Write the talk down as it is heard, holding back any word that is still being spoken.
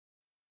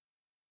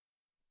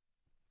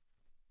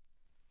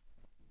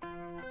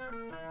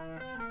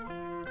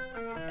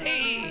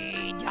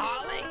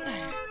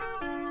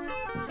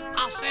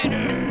said,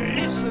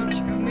 listen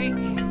to me.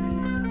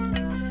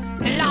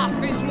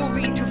 Life is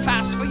moving too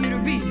fast for you to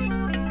be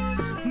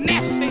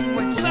messing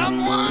with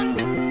someone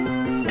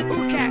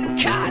who can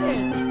cut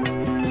it.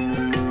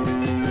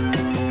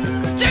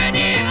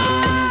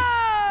 Tenez-vous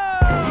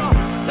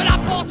de la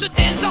porte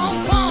des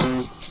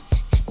enfants.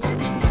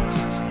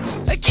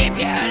 Keep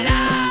your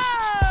love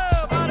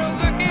out of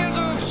the hands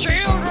of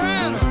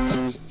children.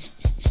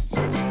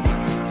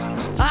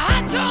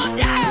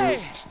 Attendez,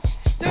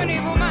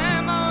 donnez-vous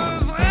même un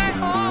vrai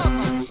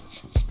homme.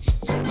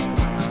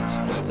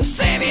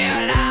 Save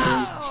your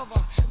love,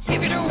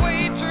 give it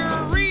away to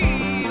a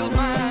real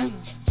man.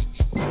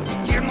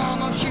 Your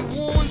mama, she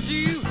warns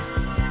you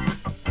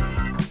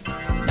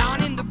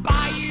down in the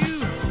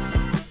bayou.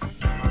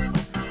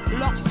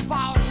 Love's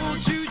powerful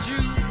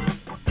juju.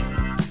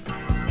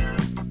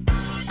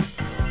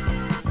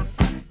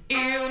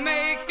 It'll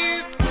make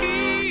you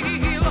feel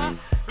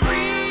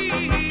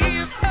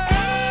real bad.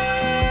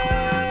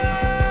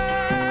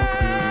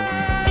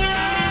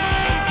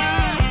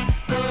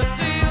 But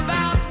till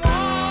that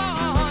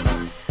one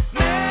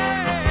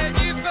made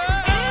you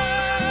burn.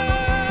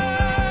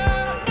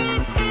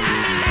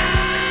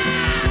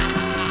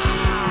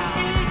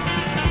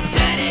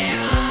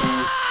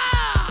 Tenez-vous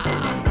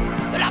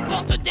de la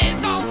porte des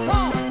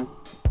enfants.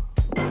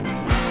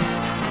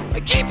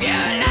 Keep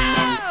your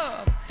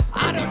love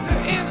out of the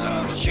hands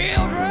of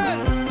children.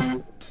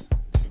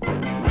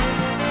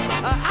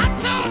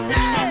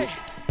 Attendez,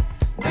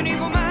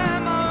 donnez-vous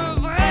même un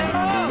vrai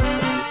homme.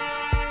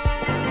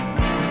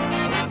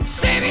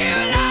 Save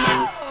your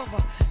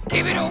love,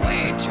 give it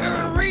away to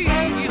a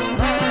real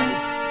man.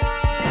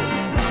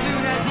 As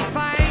soon as he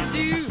finds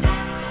you,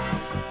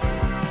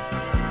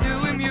 do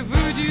him your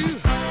voodoo.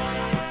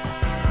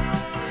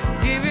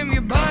 Give him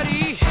your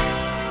body.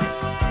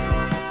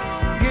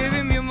 Give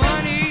him your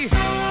money.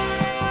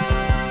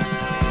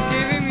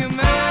 Give him your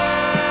memory.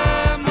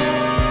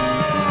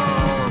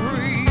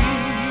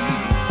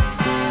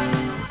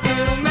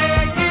 It'll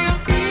make you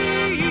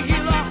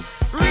feel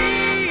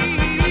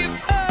real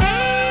bad.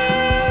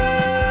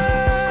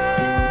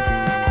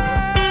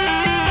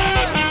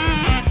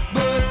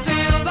 But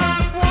till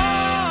that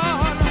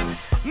one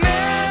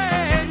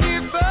man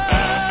you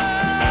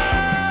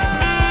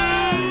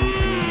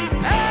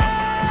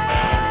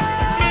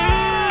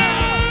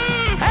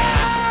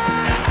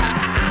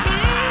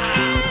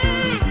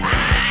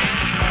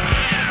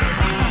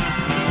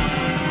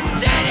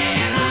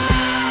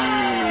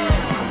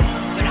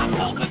de la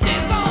porte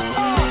des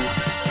enfants.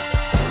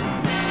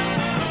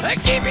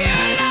 Keep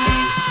your love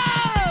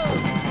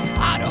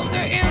out of the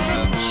hands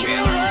of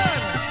children.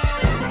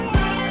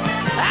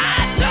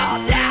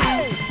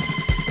 Attendez,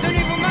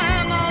 donnez-vous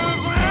même un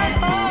vrai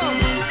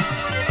homme.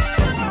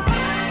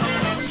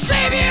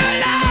 Save your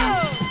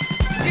love,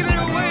 give it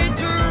away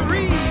to a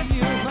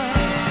real man.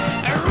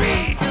 A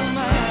real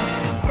man,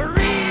 a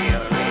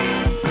real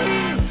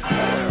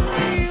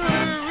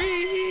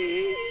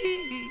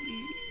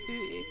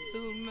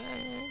man.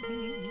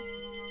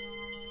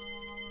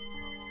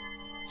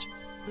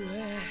 Tu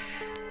es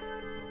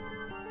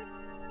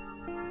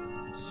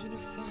une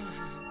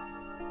femme,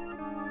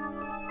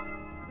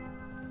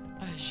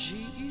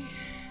 agis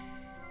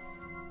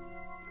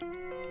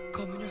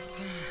comme une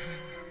femme.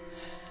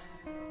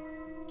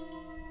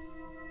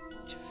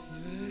 Tu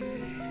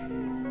veux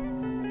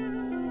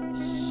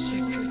ce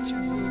que tu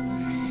veux.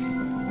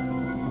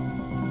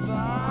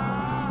 Va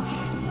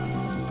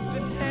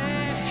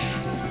faire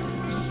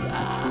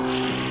ça.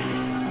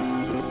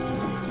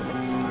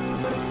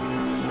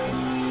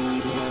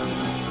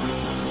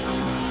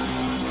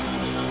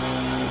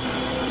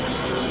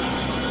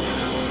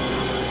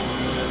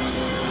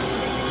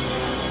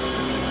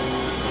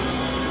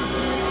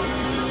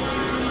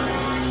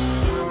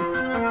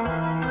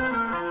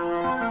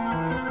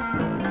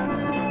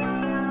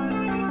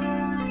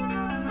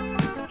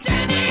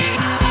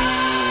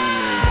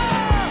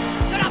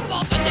 De la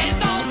porte des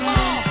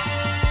enfants.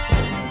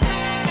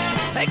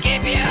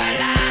 Keep your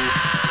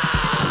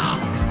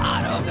love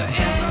out of the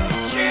hands of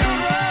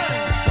children.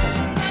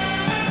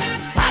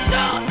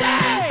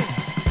 Attendez,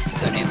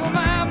 donnez-vous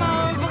même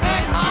un vrai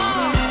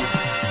homme.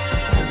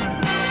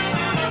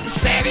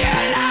 Save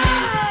your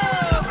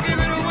love, give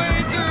it away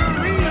to a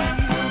real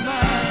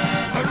man.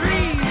 A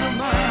real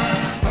man,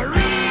 a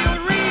real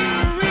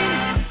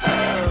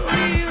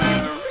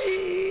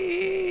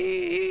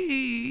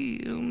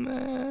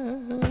man.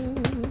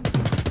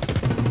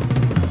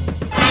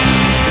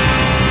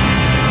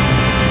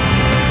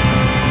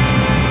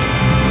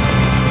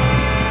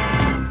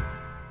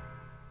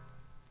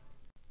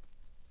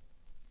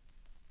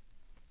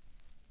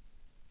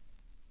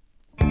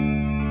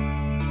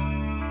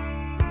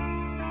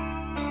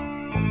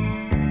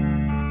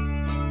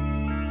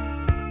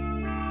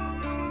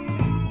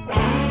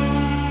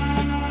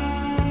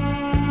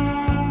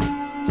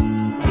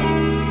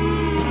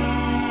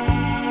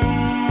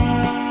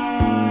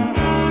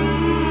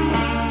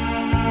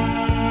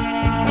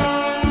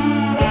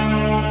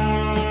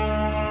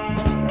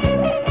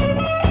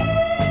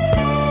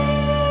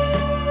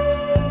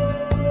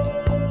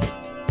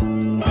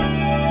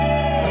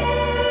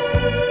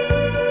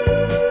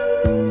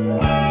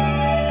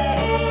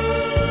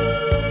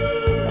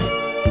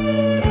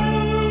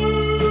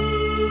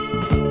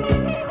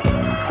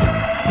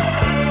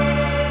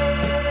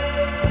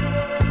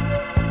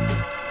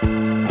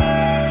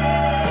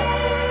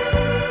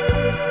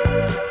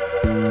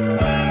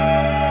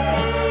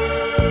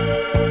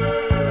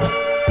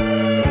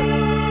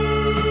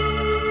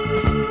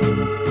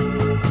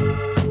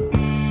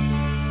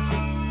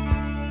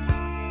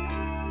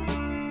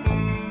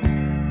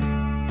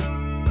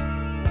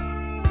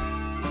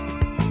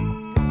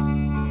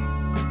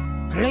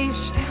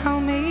 Please tell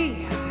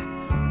me,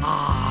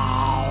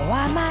 oh,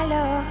 why my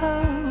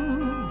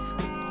love,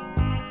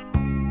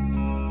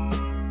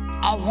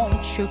 I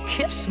want you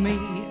kiss me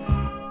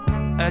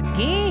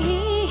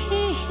again.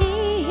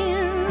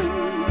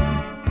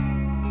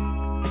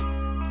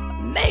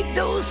 Make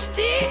those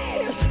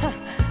tears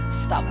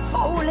stop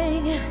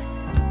falling.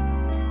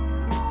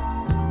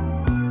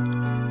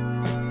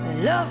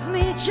 Love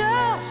me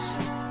just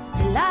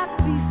like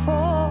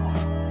before.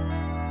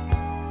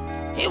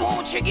 Hey,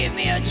 won't you give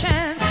me a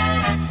chance?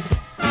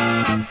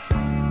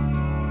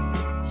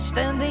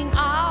 Standing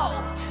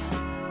out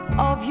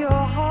of your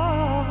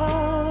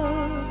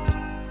heart,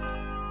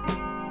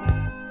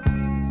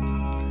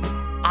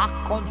 I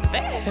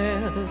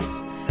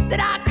confess that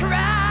I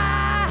cried.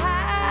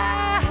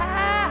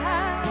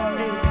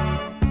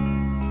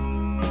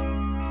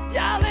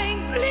 Darling,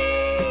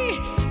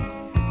 please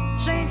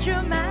change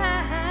your mind.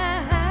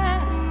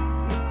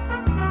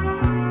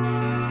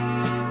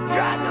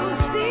 Dry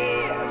those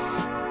tears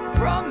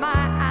from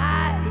my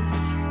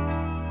eyes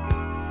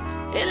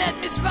and let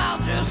me smile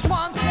just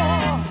once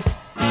more.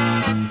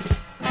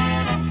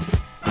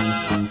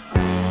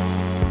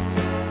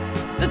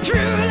 The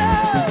true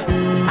love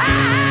I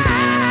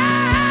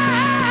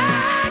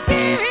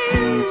give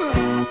you,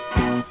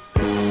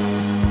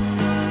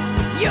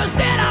 you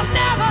said I've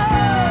never,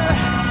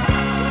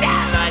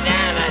 never,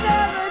 never,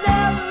 never,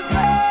 never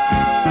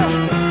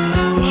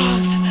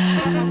felt.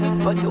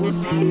 But those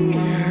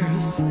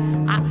years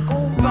I've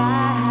gone by,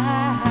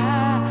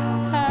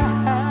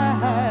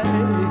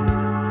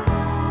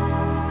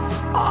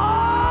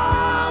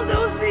 all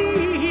those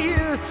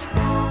years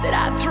that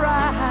I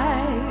tried.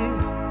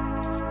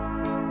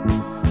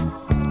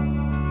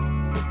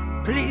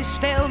 Please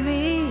tell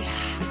me,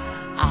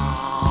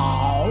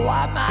 oh,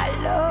 why my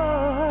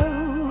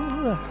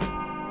love,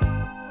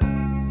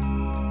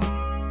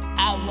 I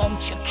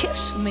want you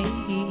kiss me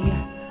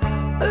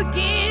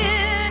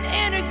again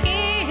and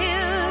again.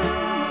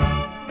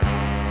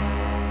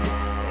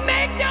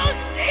 Make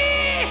those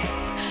tears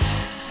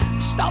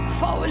stop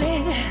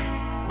falling.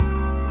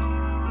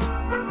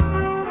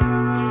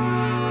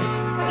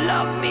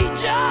 Love me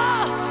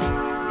just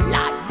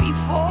like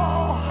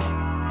before.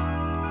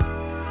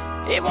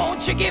 Hey,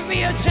 won't you give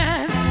me a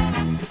chance?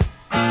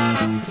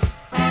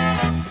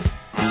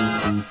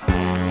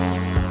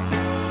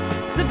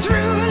 The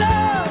true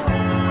love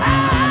I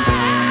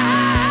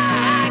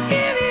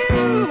give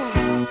you,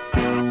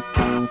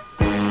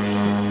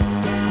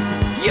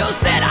 you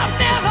said I've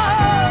never,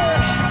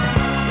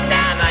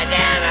 never,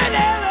 never,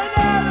 never,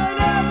 never,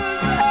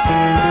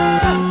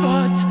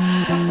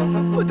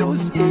 never, but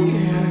those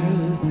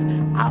years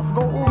I've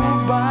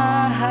gone by.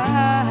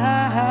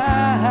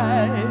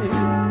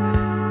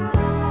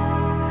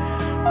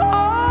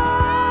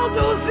 All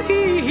those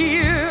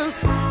years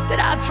that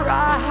I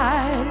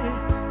tried,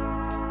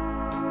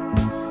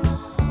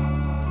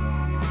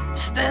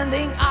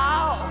 standing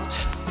out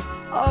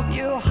of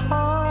your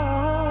heart,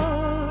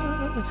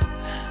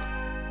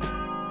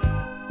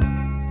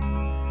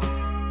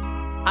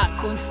 I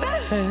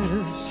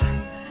confess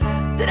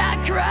that I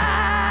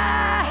cried.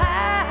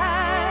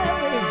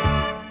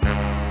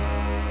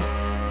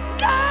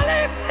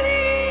 Darling,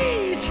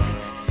 please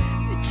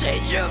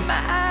change your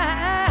mind.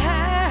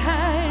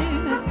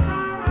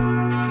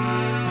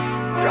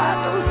 Dry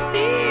those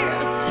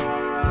tears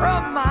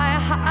from my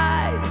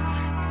eyes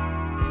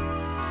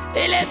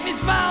and let me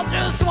smile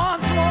just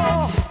once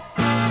more.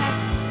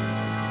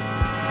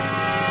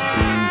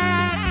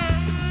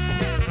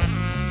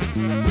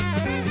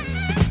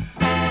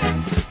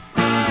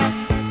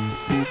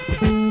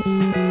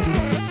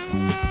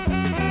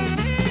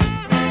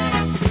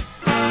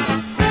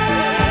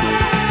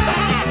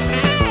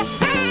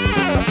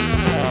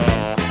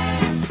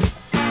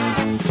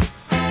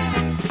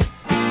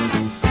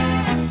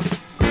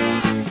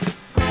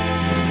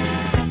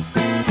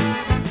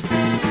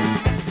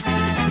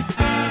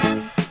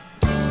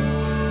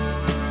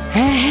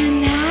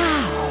 And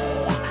now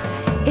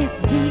it's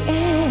the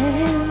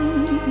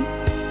end.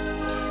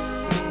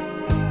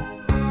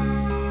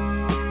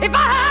 If I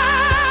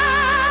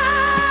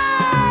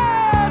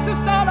had to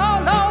start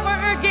all over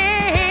again,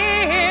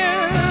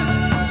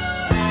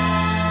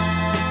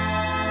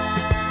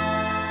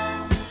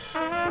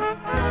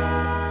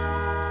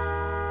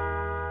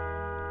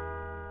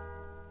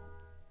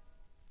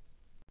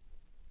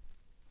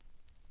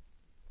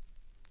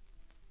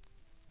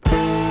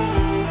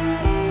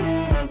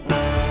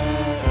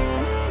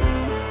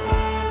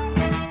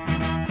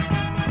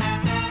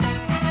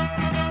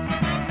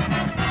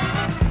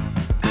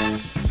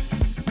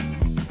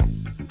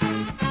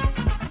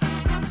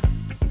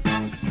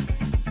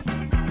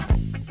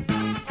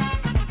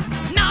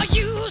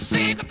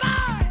 say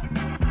goodbye,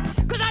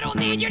 'cause I don't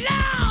need your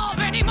love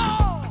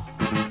anymore.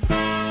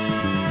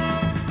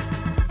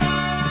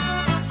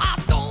 I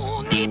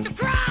don't need to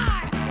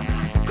cry,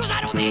 'cause I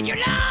don't need your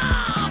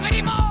love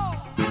anymore.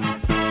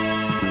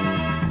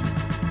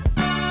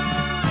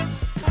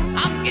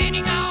 I'm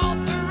getting out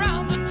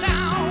around the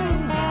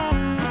town,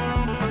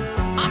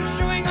 I'm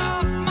showing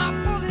off my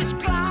foolish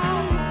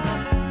clown.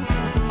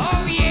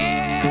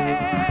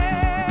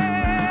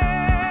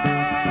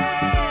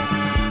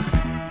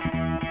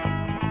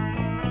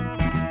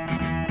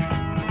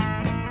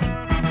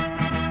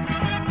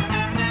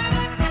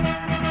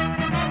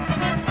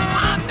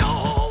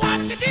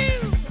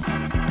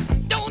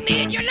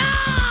 need your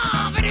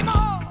love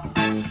anymore.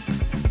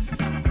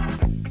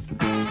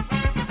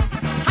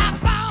 I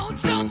found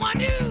someone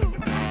new.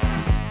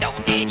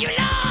 Don't need your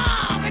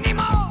love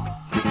anymore.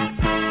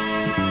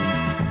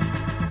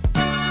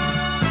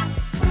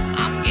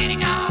 I'm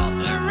getting out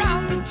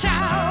around the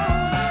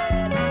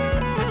town.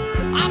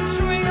 I'm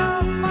showing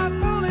off my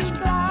foolish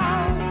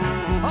clown.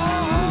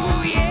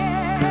 Oh yeah.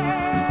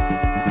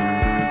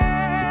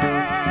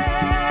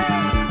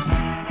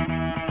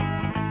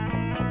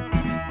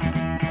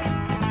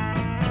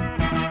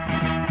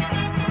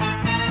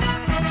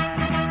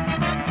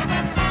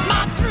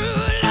 My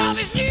true love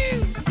is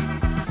new.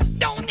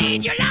 Don't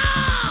need your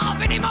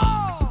love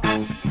anymore.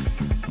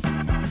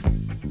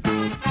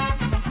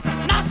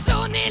 Now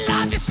Sunny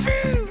love is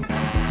true.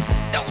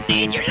 Don't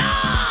need your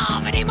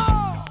love anymore.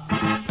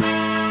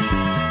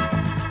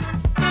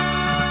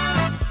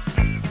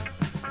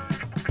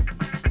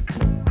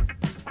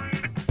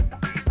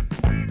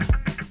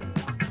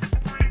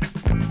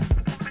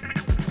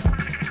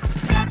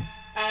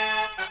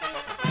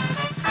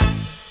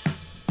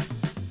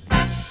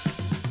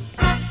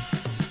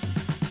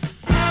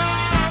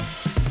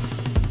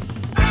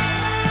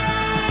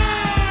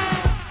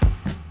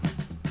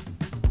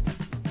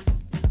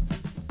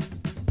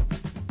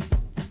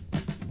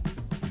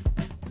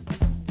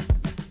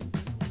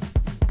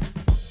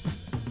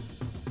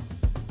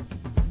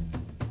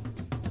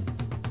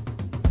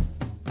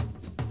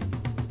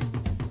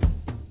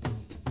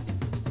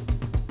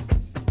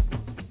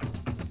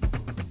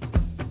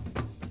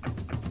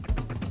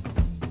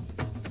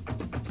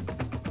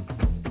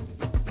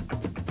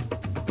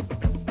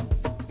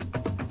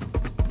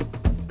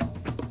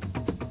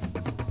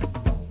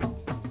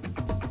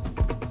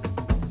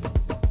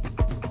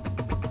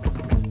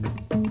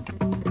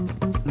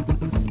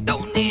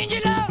 Don't need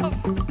your love.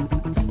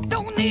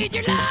 Don't need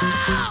your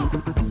love.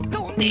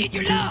 Don't need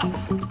your love.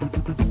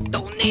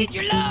 Don't need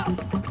your love.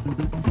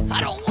 I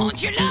don't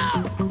want your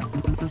love.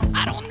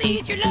 I don't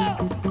need your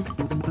love.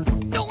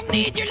 Don't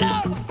need your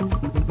love.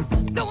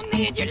 Don't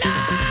need your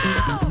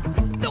love.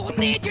 Don't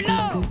need your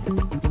love.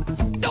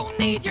 Don't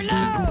need your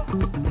love.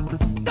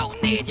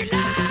 Don't need your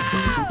love.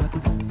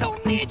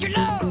 Don't need your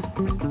love.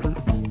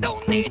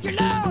 Don't need your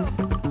love.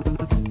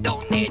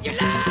 Don't need your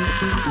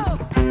love.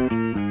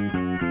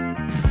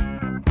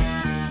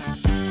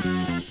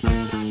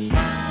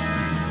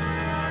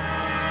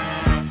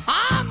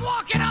 I'm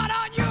walking out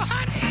on you,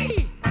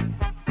 honey.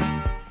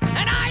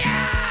 And I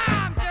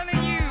am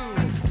telling you,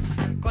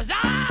 'cause I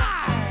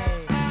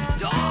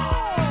don't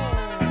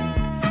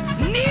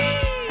need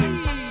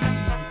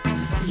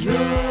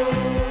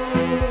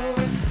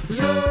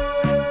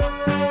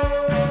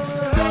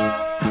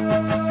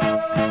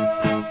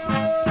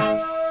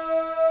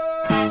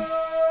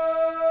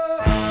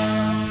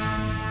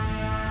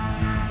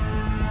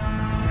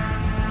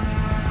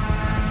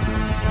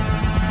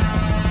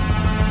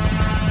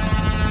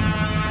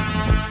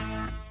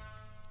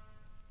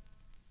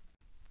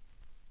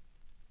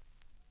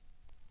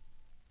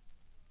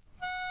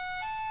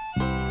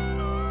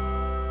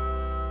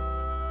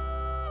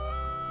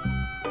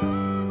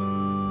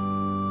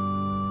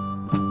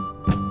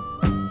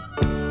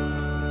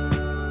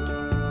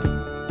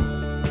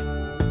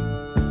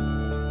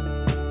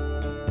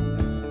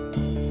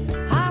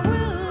I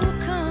will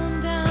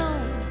come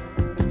down.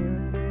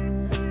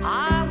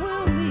 I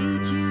will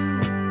meet you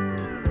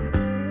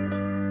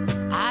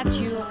at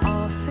your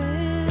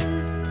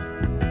office.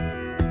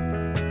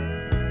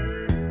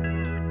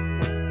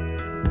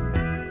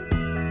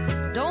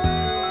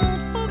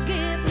 Don't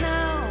forget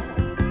now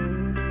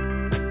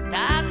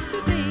that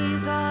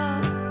today's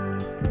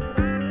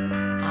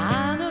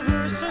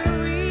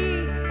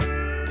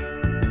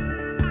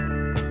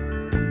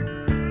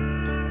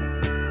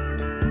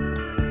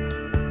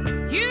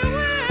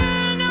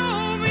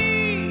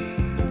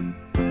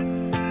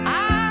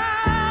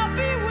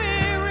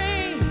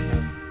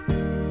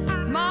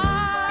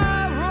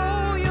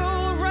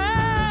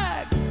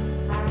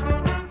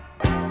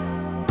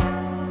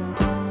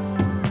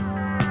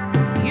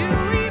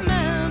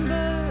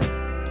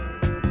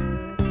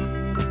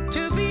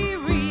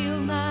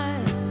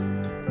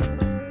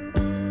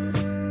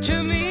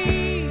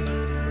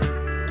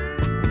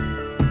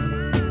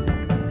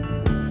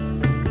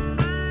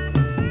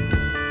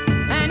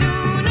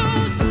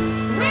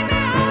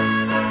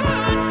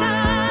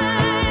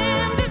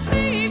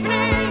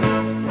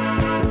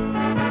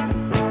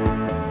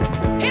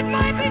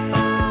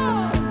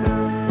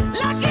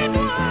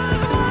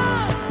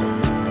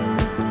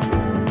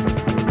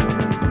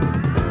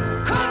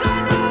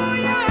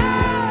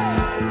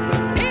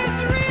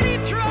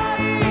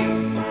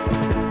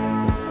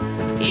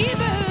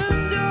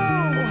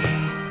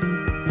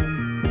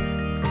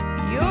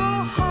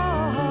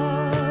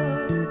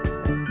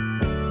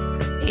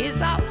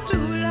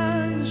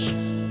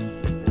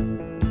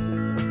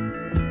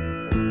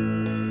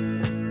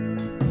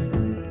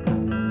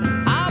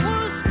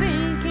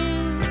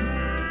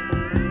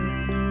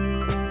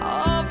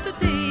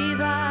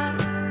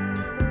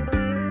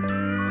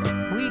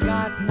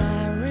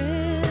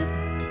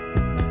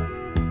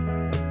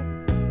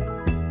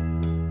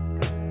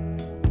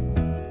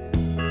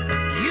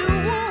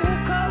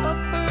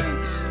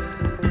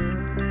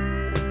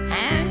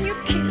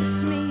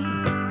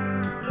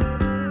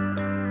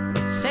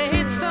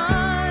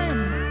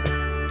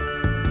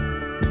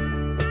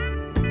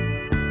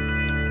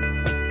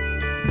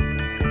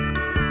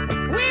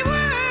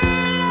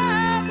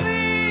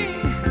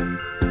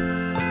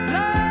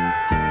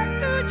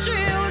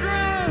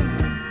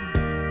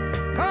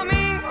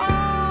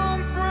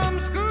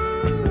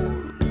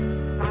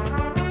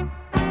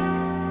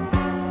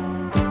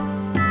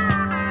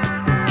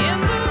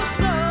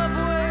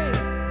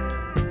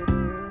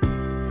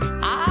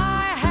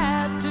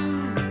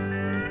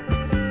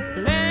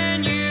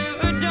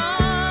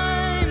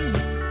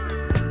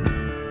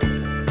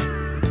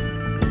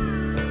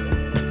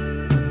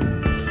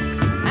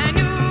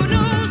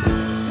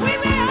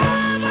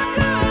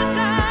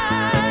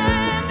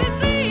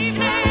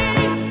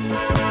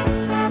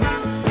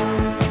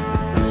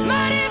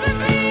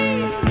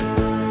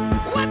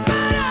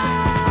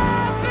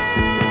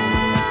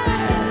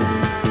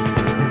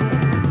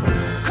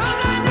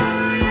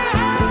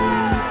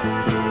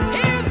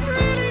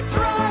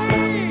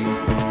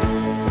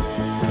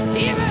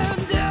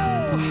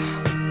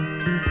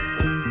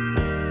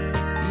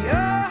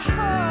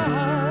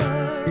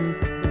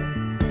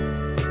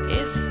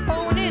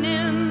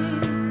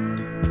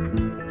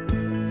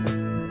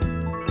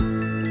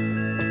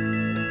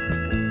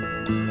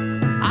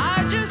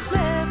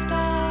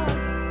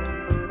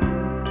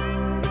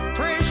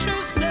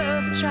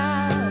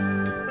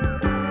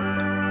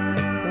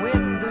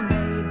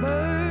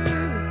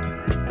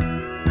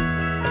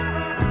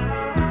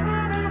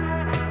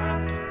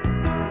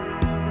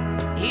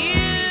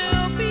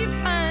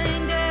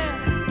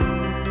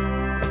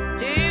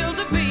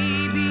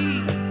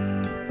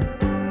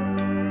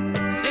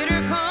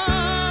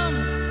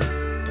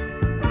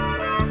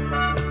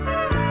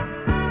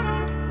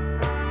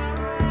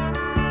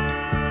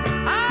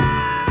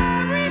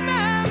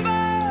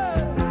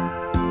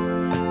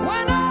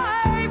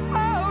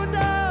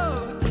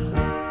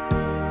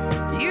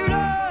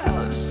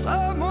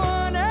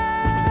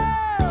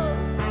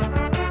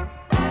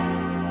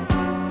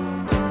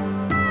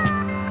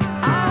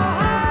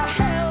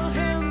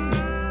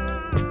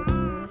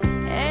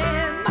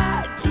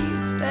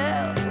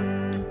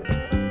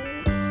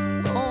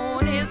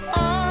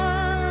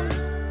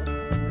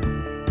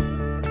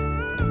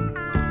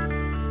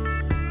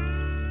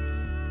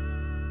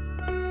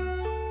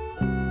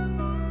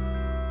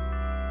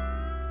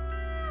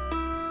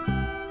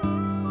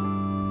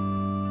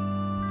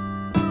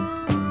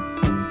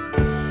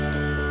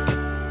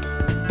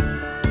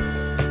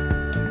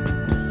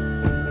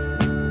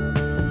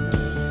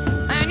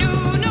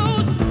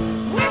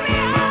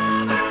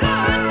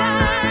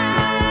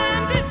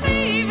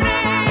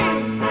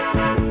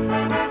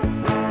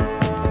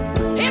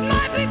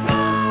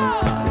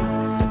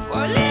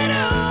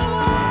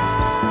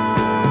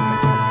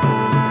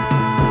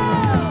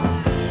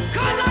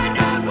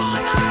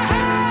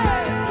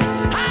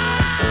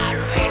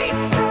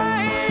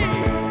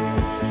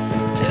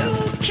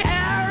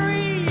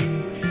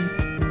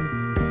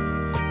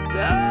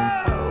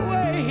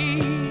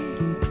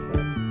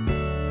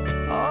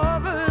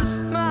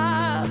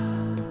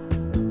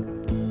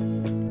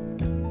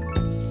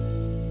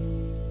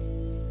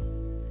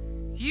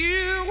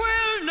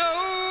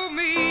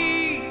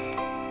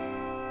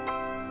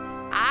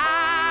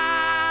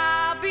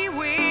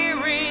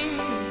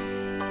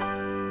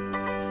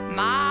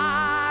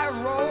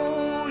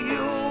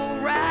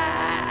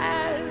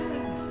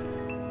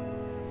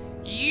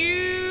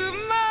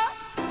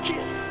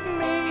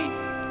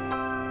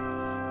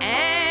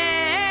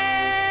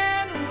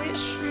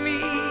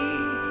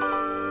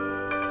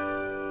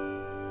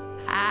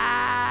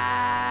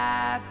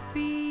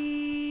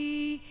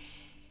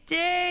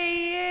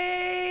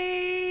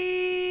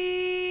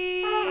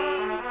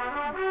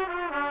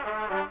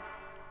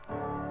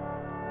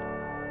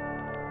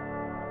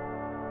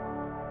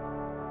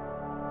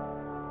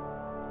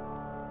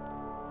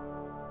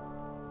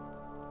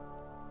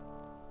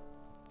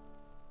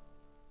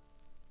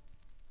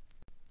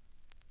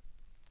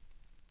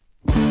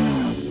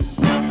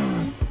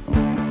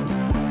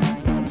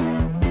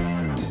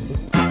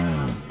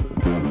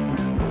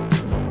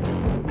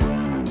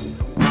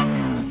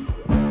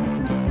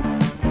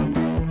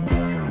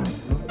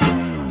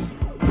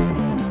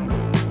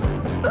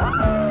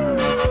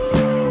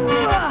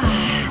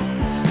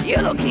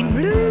You're looking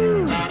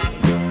blue.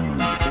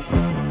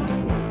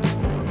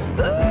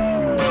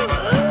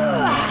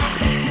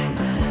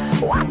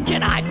 What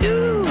can I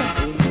do?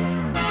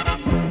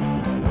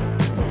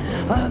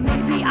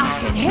 Maybe I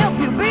can help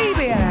you,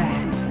 baby.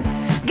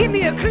 Give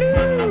me a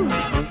clue.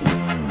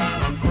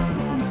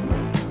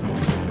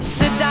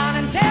 Sit down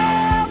and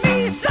tell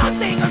me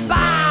something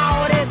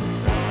about it.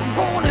 I'm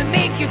gonna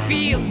make you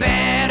feel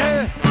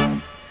better.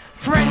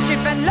 Friendship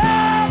and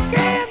love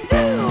can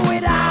do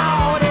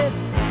without it.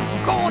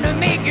 Gonna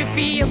make you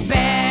feel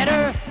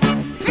better,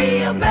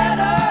 feel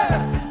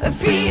better,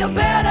 feel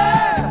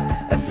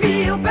better,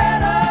 feel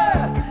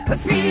better,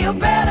 feel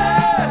better.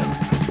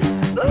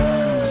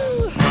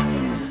 Ooh.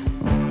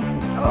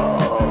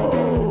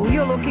 Oh,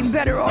 you're looking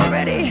better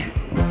already.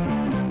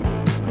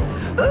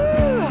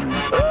 Ooh.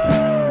 Ooh.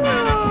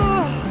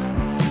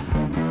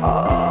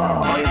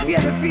 Oh, if you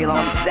ever feel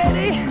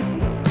unsteady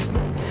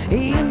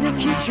in the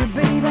future,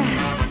 baby,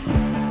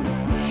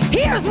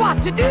 here's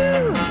what to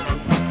do.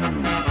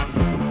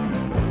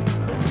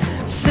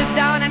 Sit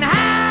down and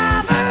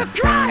have a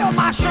cry on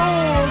my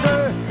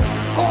shoulder.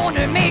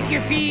 Gonna make you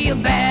feel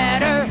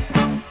better.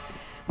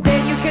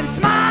 Then you can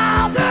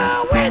smile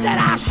the way that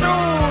I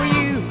show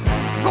you.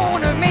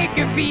 Gonna make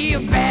you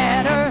feel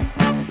better.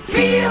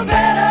 Feel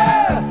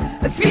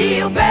better,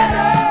 feel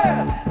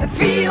better,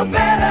 feel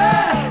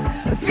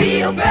better,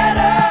 feel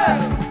better.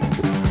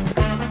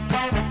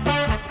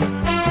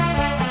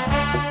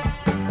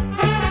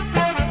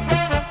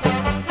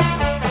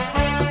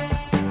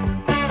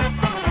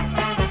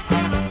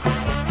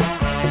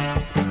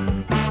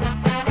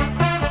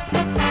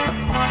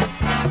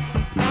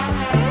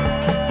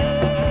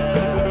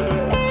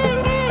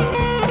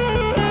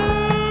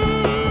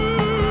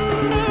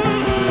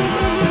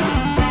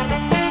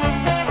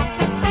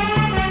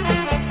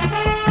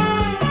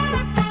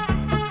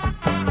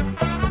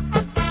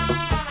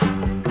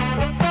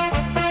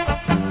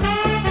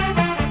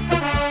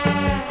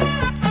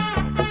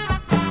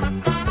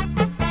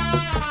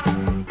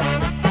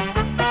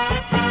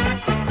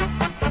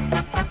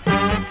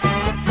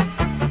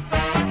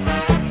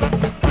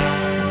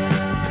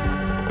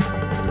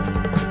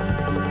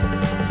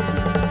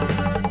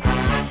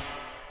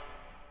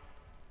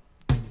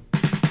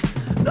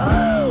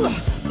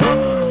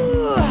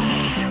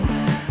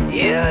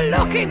 You're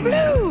looking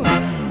blue.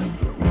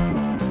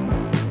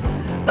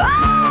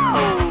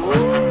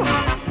 Oh,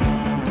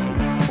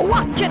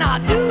 what can I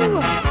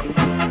do?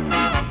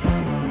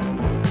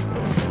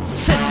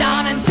 Sit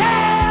down and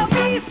tell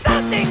me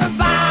something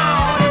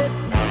about it.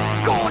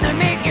 Gonna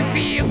make you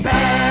feel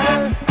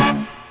better.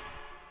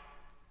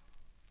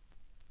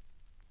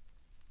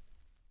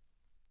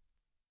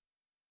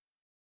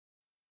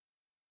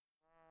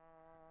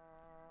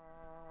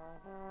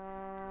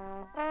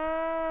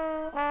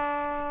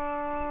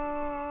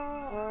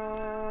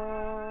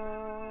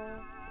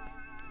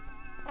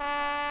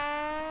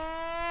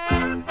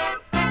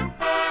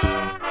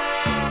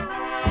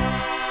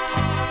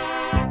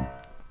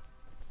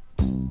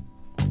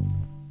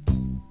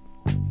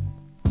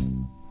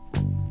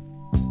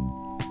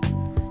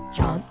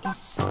 John is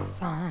so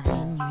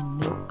fine, you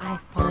know I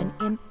find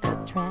him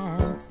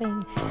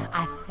entrancing.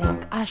 I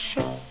think I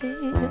should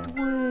sit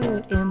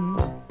with him.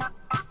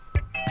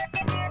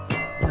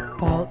 But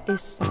Paul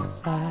is so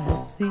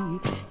sassy,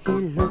 he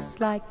looks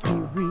like he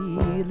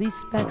really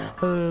spent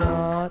a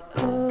lot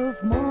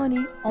of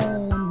money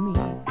on me.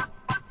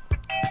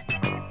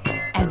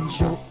 And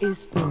Joe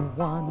is the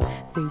one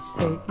they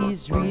say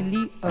is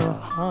really a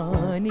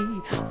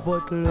honey,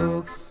 but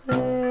looks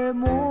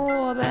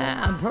more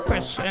than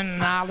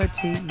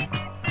personality.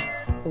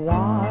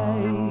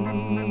 Why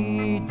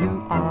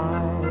do I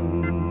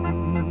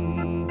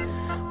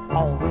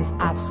always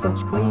have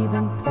such grave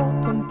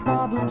important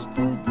problems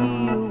to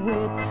deal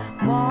with?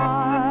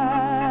 My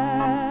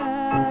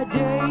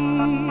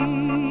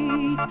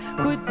days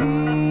could be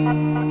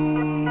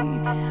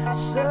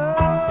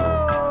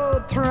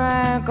so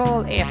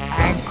tranquil if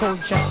I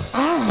could just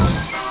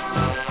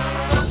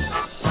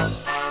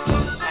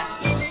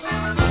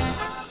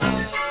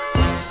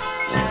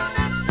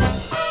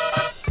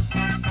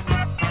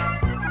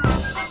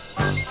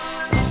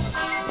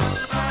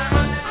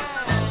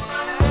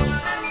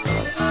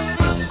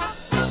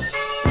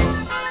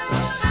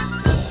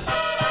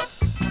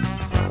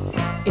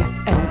If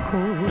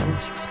Uncle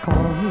just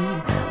call me,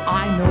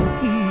 I know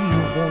he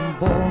won't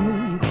bore me.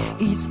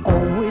 He's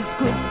always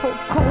good for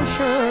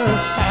kosher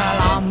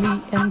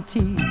salami and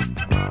tea.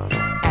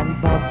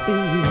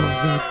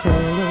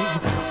 tailor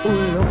who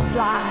looks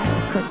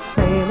like a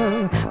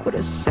sailor with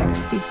a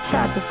sexy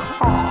tattoo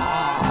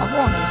carved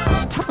on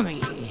his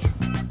tummy.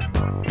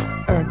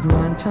 A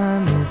grand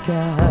time is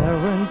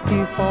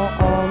guaranteed for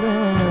all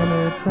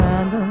in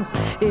attendance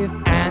if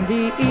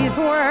Andy is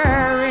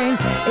wearing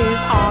his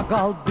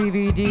ogle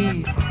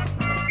BVDs.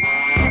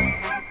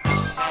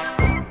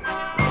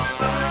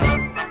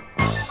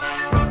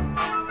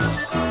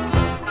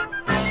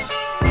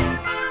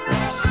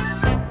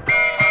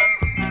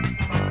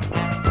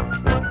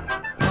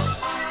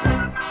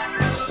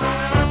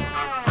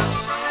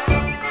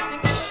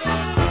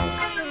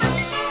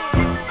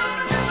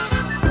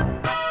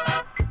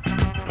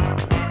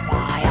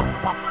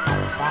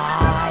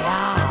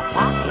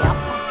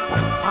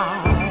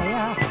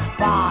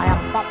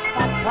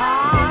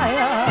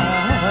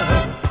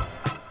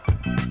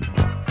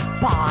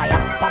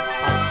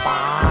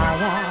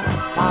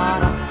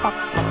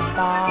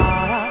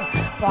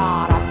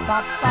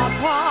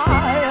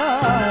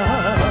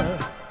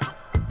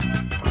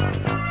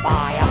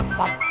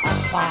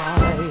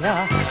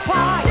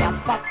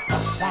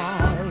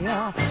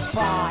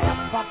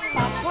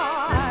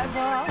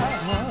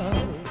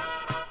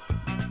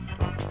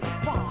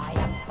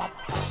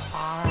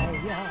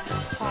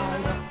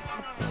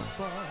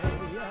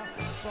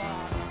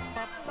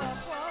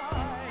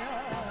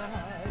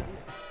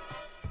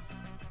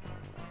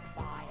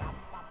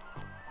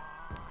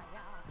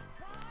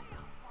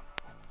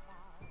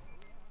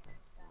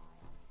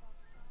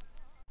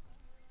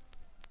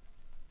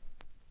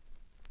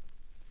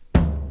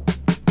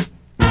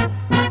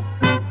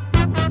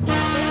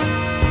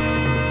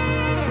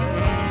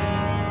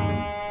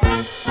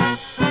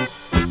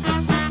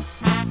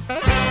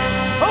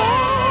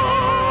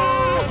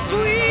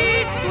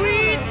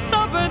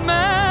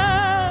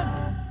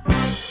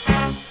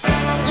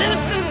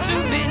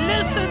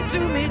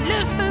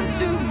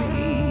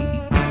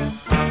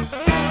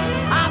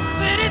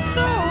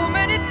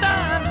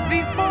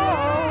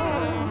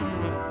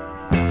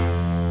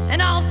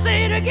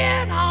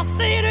 I'll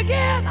say it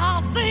again,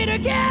 I'll say it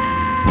again.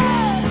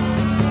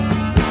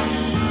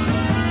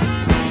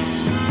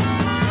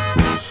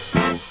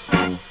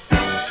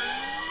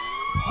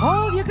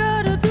 All you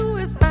gotta do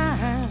is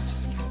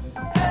ask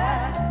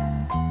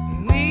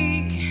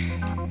me,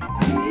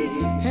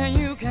 and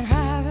you can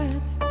have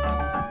it.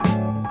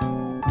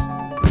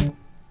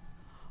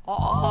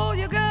 All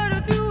you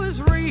gotta do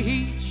is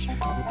reach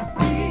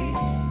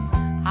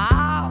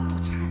out,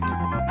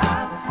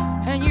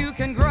 and you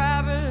can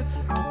grab it.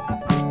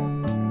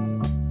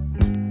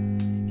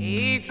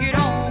 If you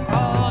don't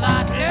call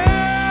that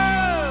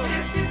love,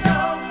 if you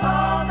don't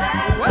call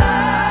that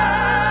love,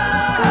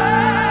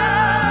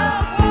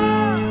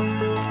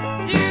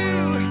 what do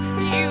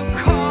you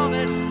call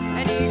it?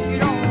 And if you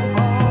don't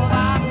call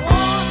that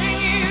wanting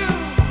you,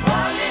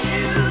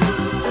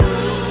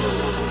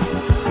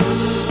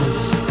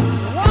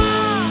 what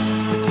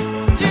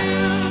do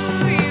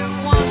you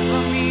want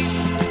from me?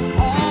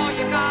 All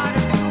you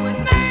gotta do is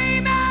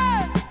name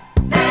it,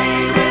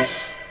 name it.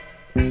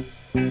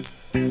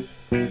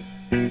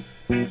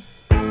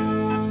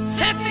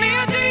 Set me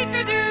a date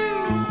to do.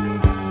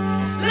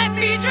 Let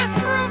me just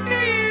prove to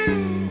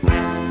you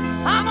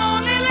I'm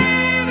only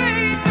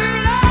living to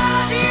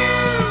love you.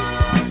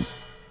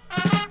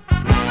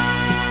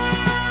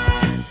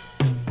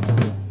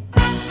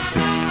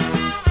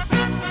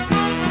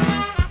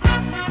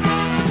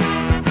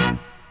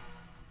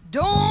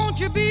 Don't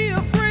you be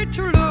afraid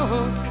to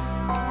look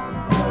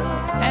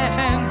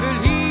and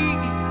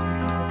believe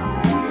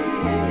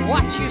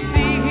what you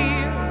see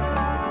here.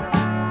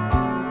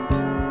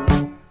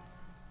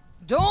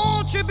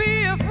 Don't you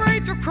be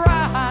afraid to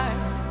cry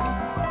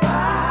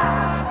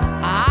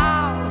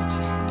out,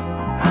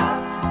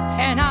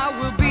 and I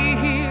will be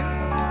here.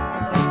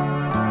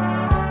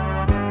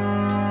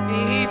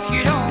 If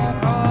you don't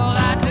call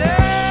that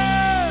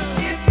love,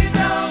 if you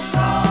don't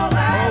call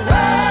that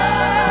love,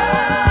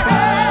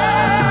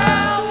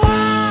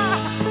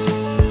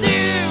 what do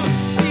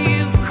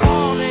you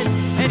call it?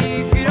 And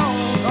if you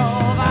don't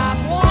call that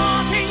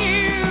wanting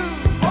you,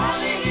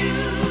 wanting you.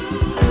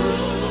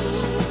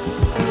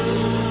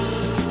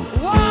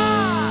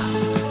 What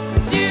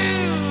do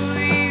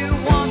you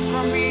want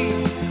from me?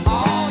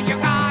 All you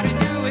gotta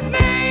do is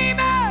name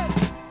it,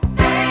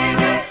 name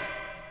it.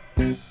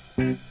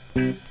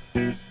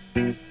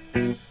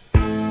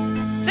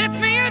 Set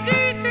me a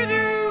deed to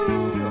do.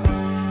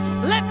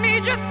 Let me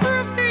just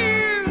prove to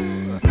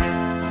you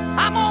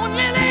I'm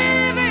only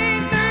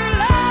living to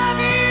love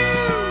you.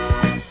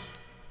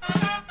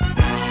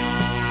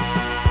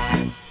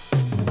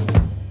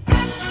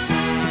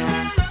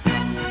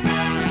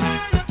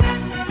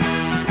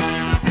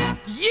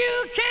 You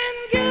can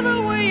give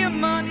away your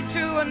money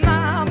to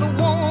another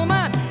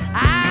woman.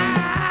 I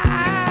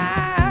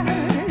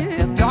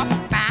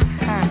don't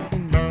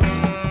mind.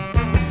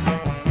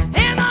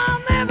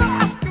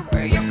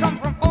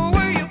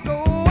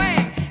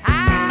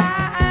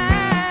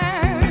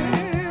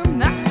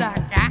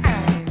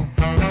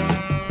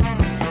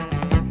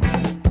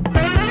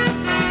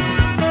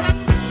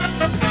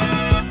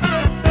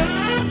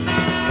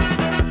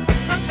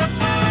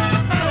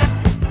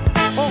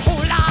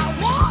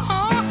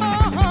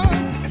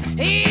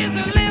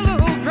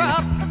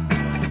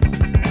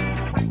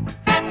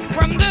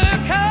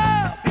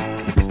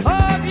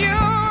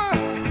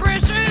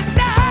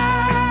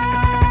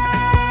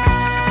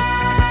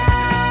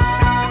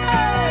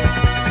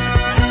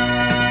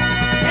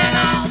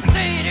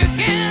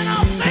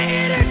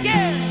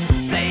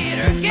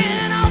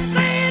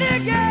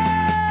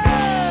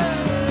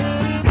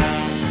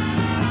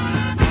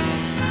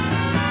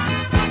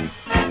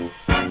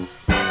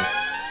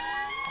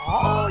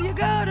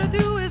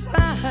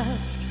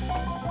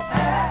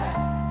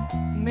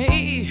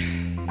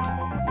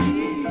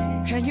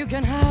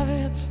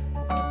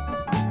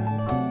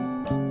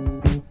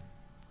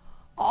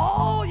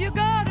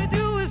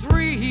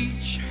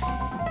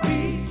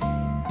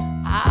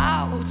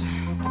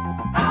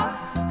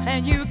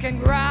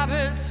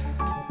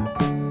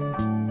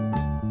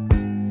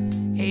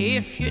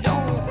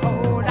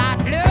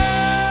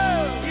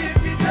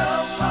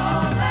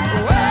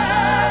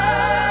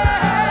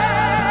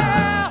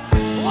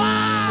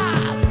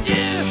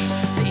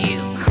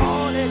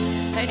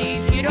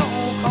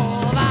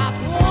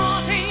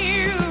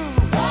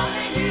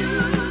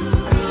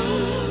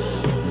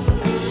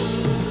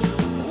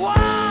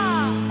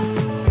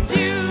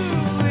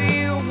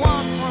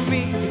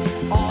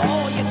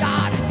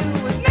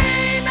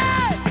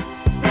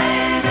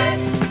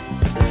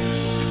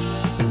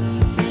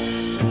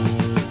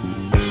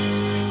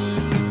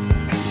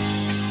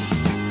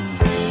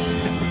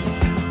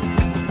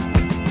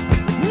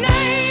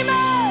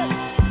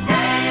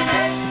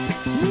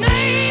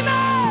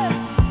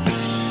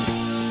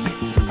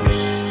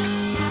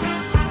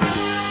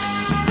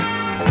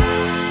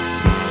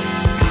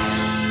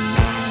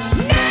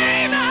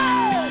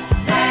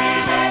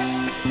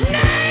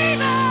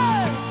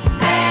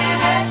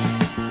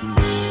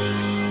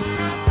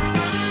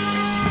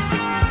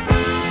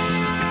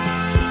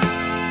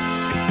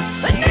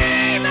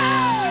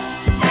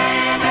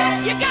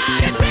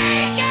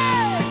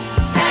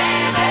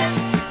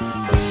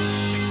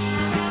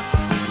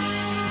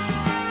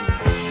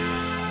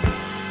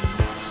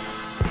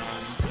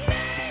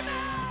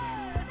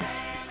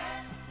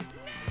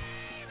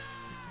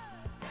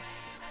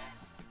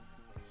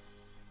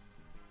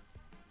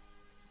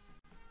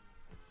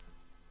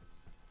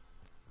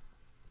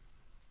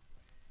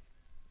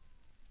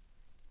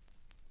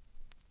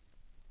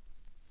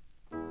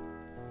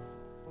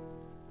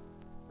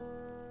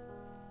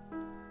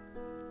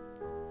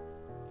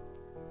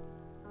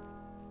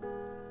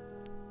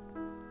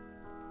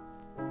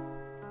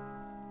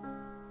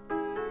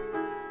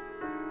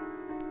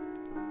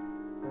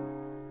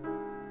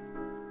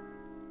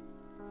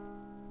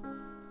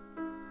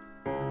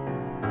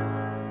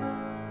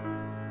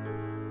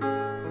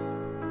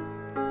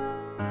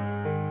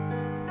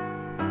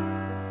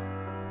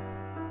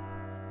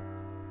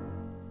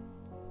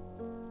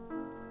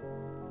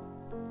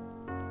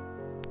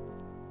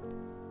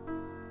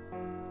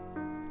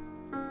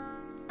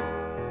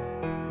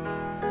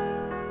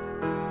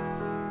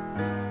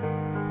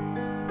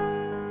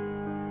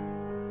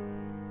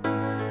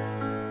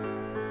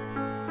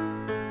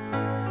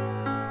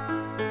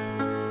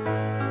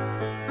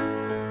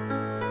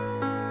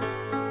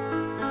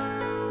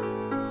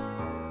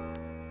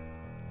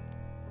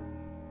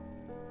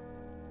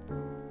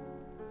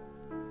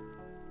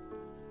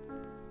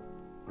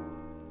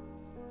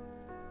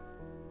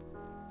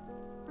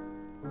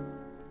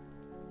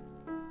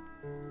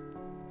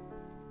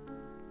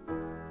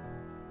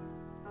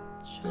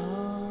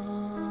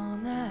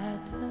 Jonathan,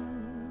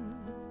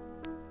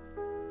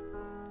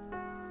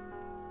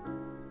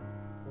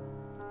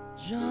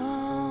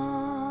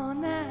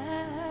 Jonathan,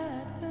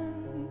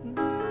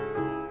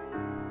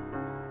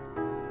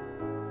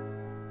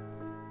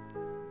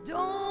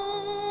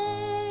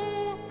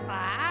 don't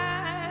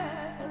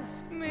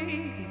ask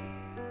me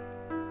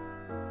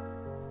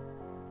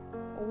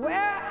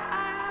where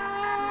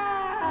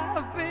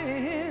I've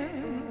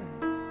been.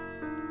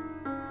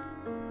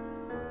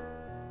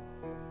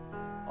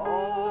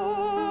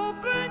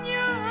 Open your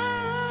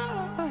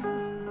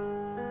arms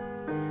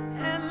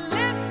and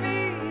let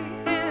me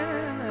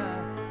in,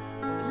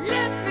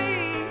 let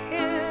me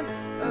in,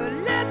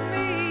 let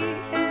me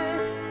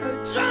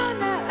in,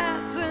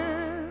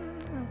 Jonathan.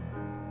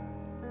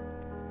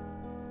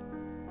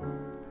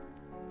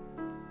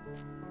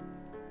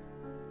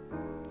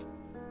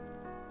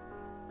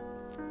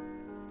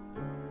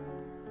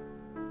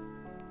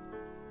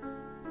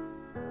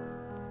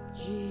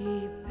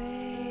 Gee,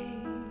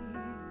 babe,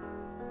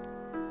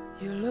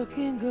 you're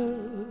looking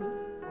good.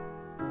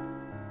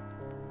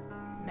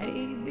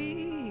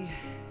 Maybe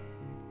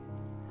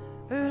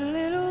a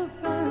little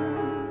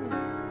thin.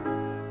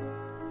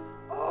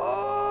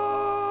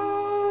 Oh,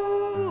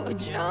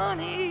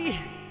 Johnny,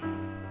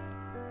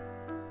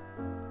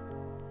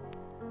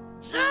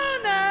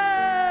 Jonathan,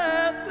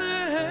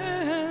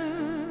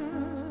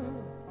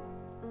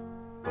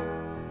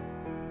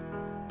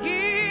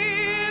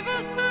 give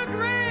us a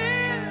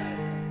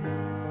grin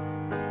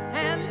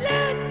and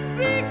let's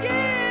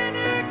begin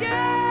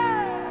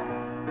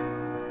again.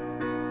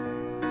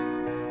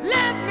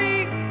 Let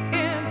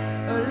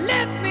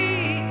me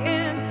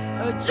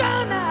in,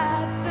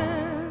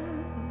 Jonathan.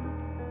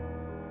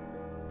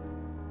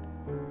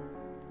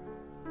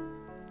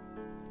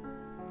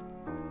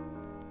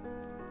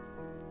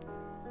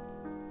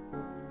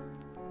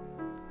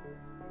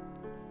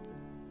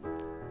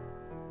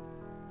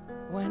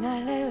 When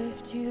I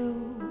left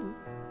you,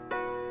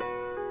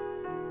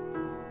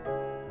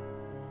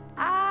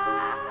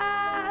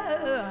 I'll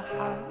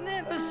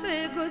never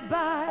say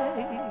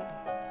goodbye.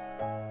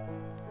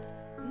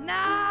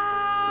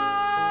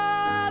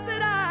 Now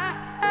that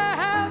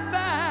I'm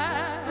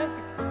back,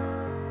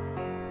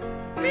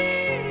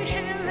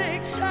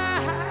 feeling shy,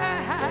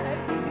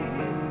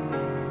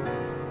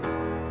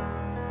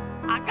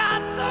 I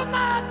got so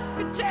much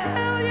to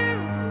tell you,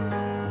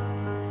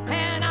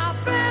 and I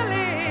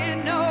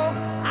barely know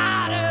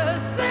how to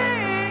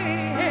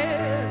say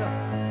it.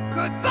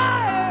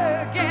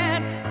 Goodbye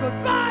again,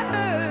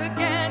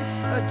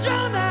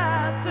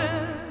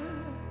 Jonathan.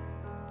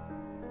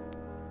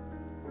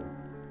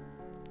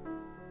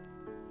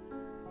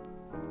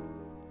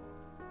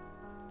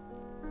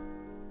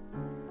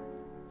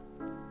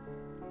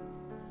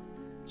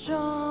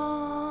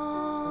 Jonathan,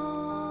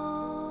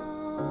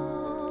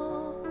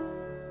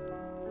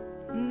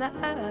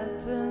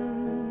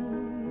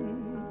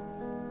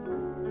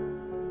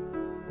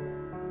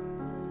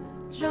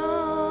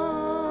 Jonathan.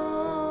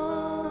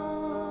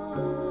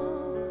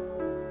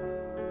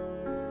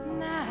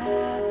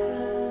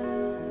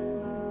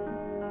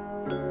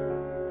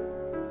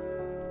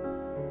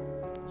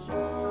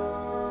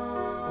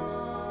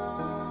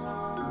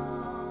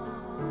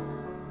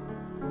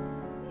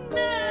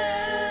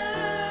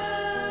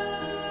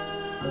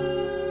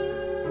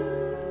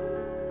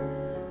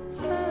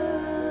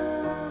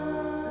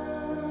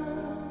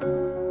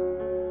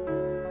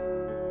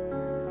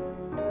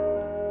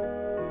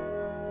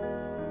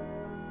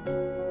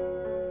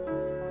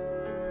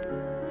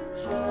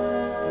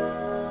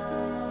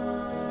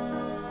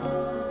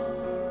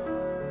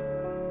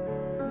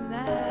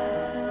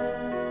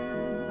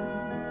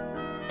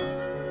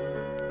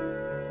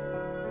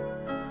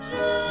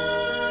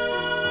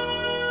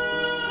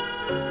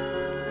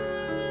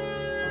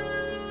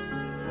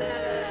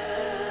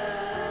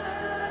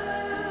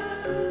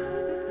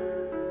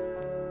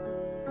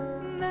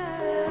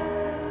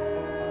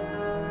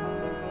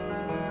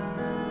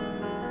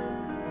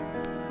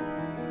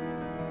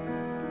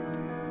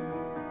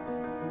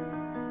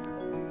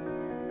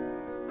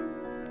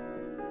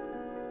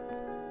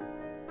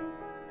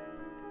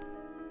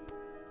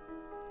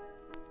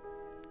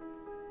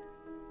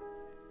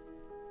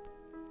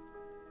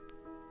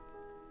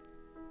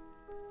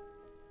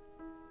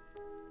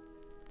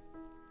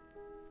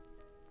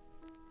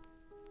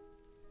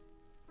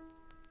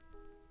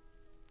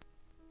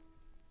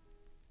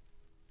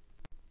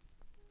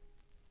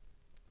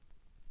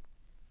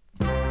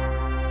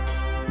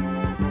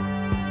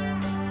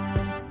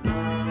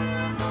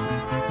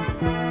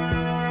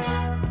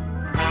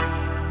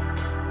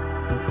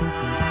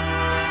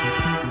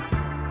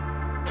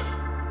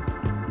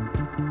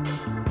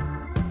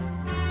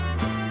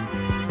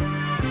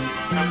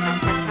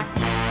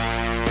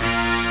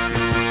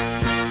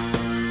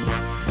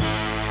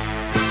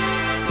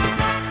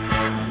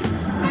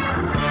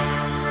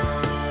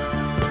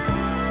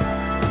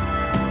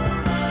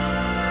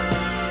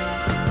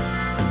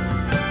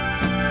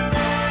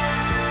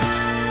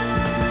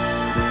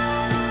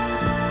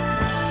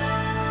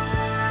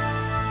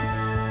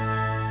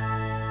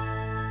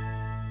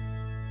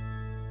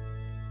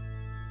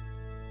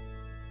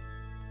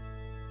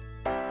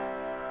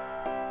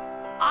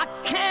 I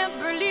can't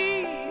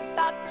believe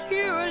that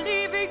you're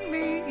leaving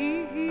me.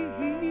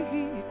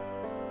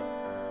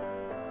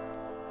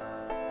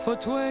 For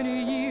 20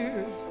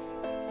 years,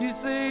 you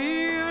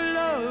say you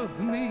love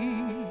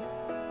me.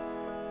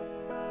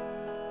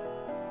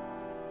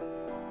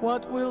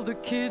 What will the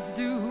kids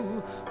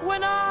do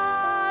when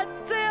I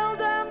tell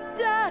them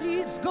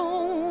Daddy's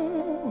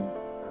gone?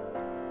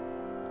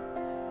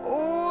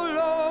 Oh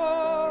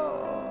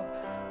Lord,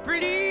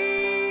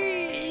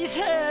 please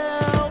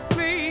help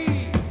me.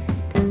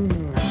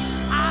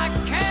 I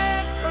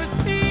can't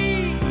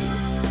proceed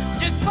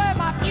just where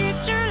my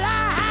future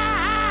lies.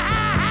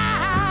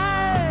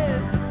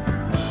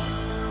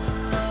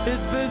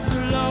 It's been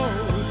too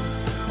long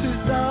to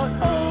start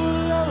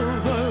all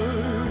over.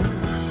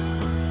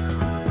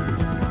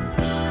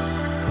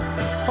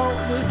 All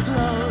this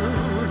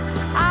love,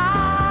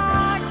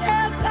 I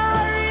guess I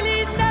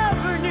really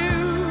never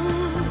knew.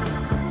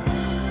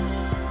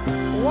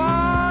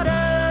 What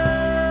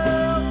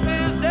else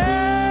is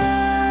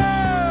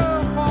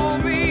there for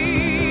me?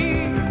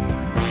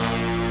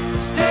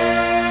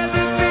 Stay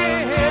the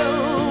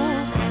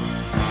bills,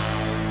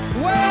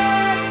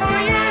 wait for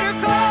you to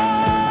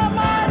call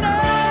my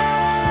name.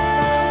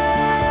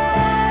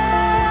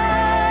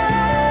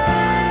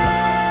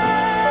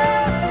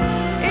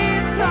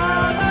 It's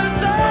not the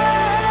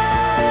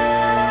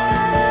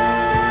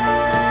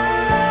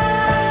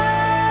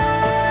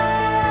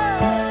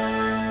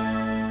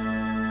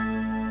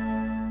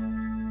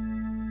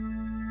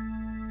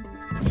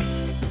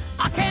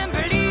I can't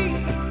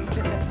believe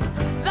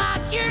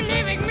that you're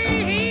leaving me.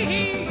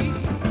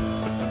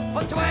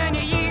 For 20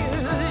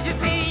 years, you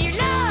say you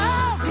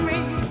love me.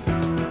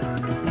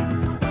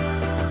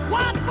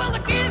 What will the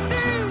kids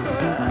do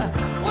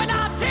when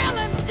I tell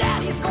them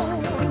Daddy's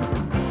gone?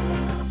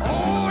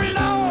 Oh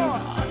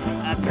Lord,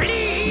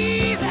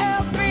 please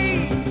help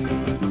me.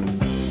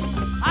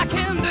 I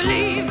can't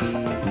believe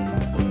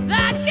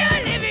that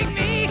you're leaving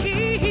me.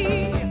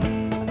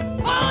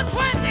 For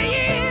 20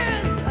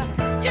 years,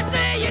 you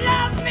say you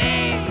love me.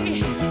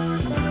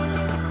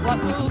 What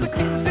will the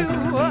kids do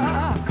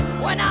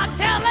when I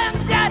tell them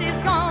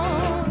Daddy's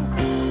gone?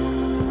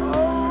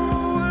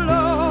 Oh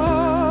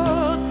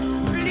Lord,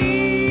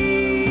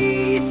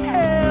 please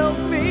help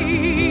me.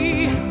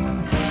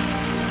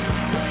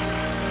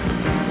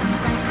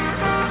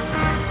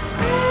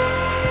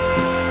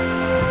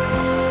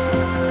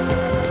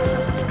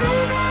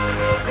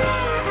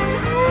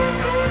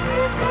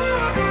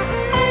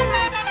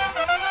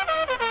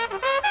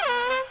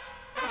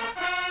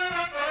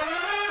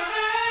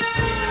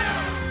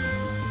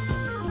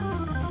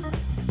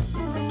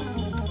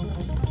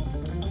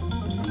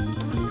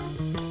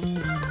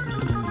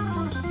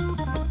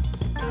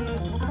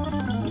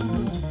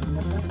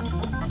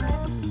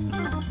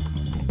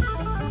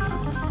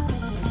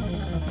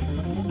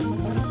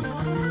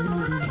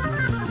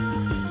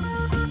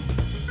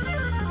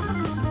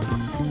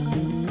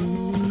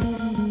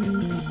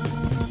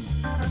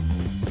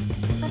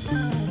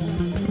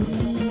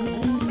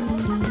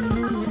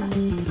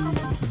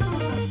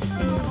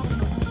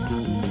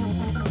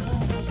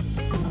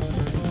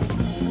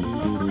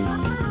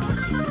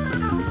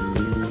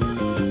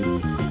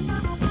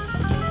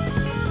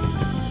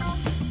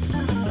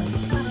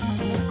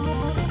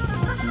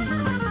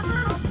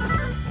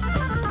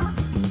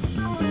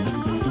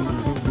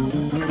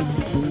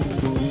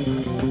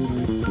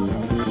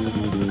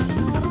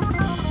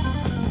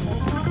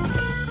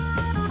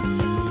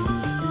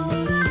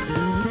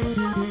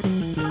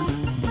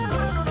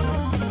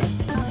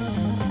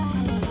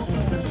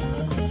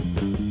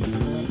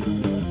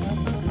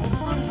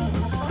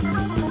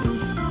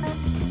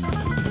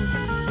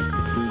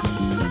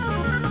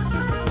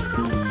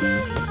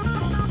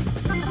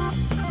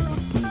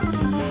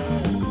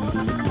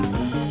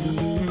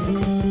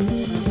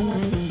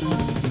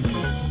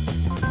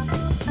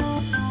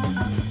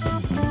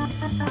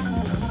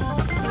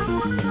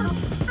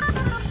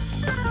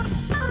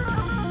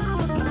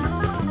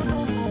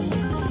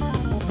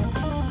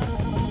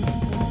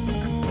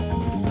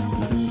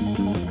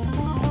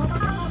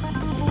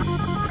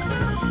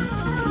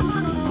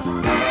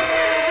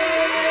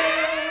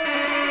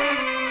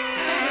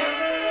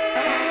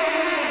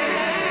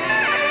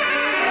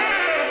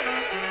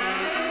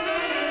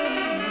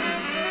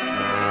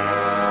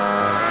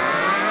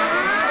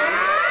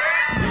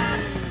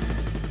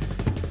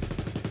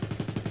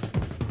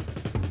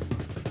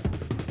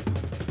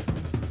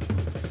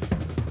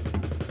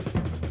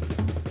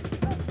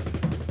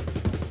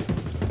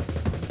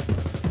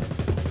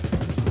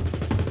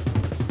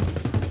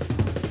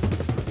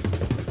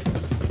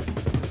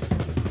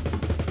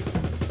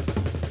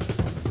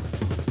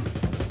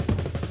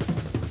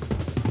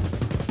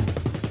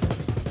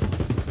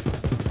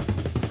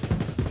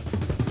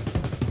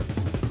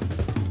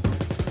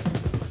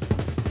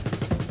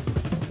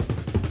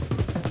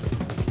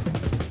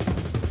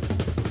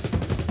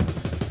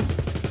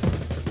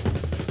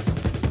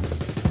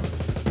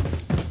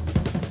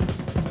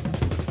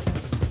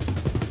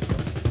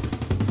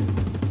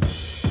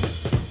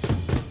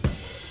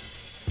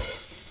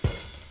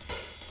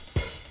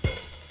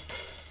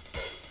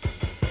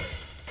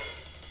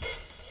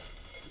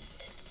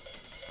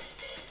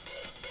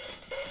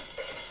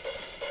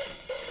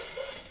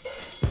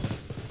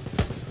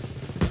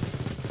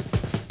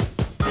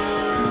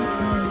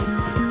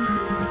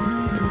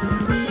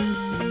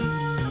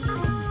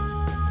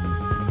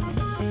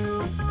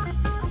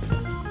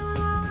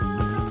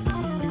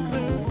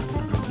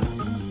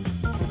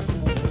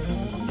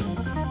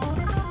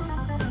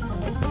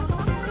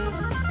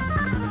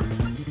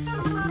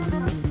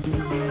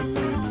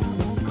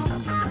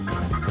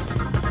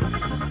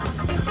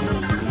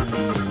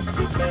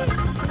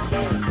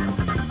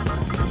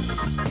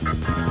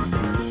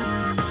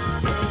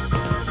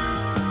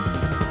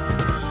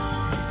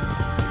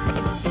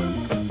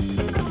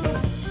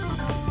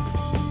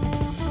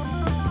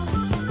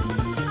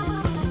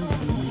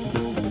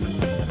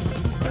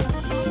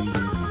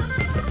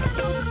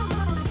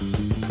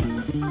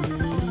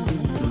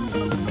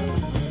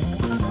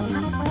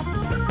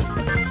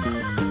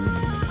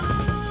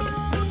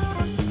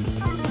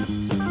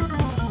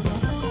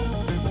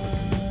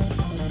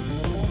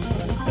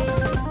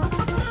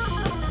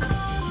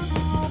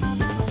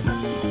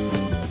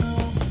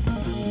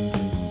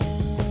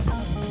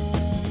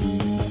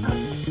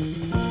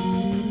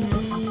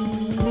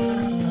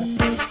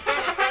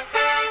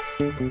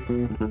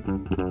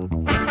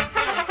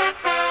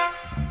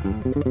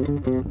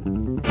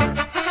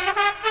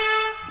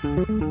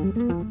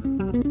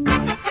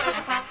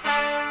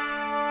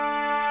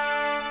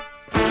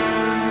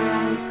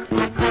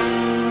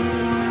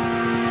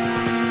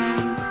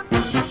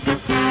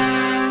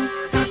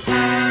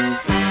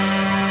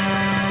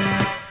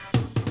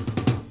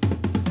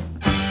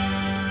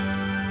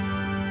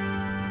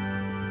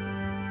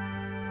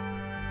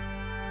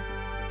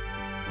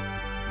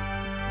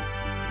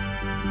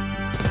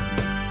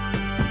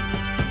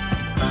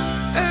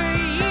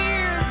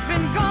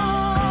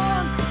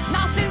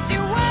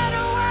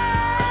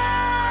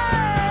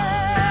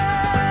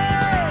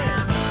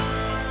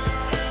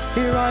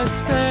 Here I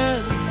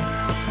stand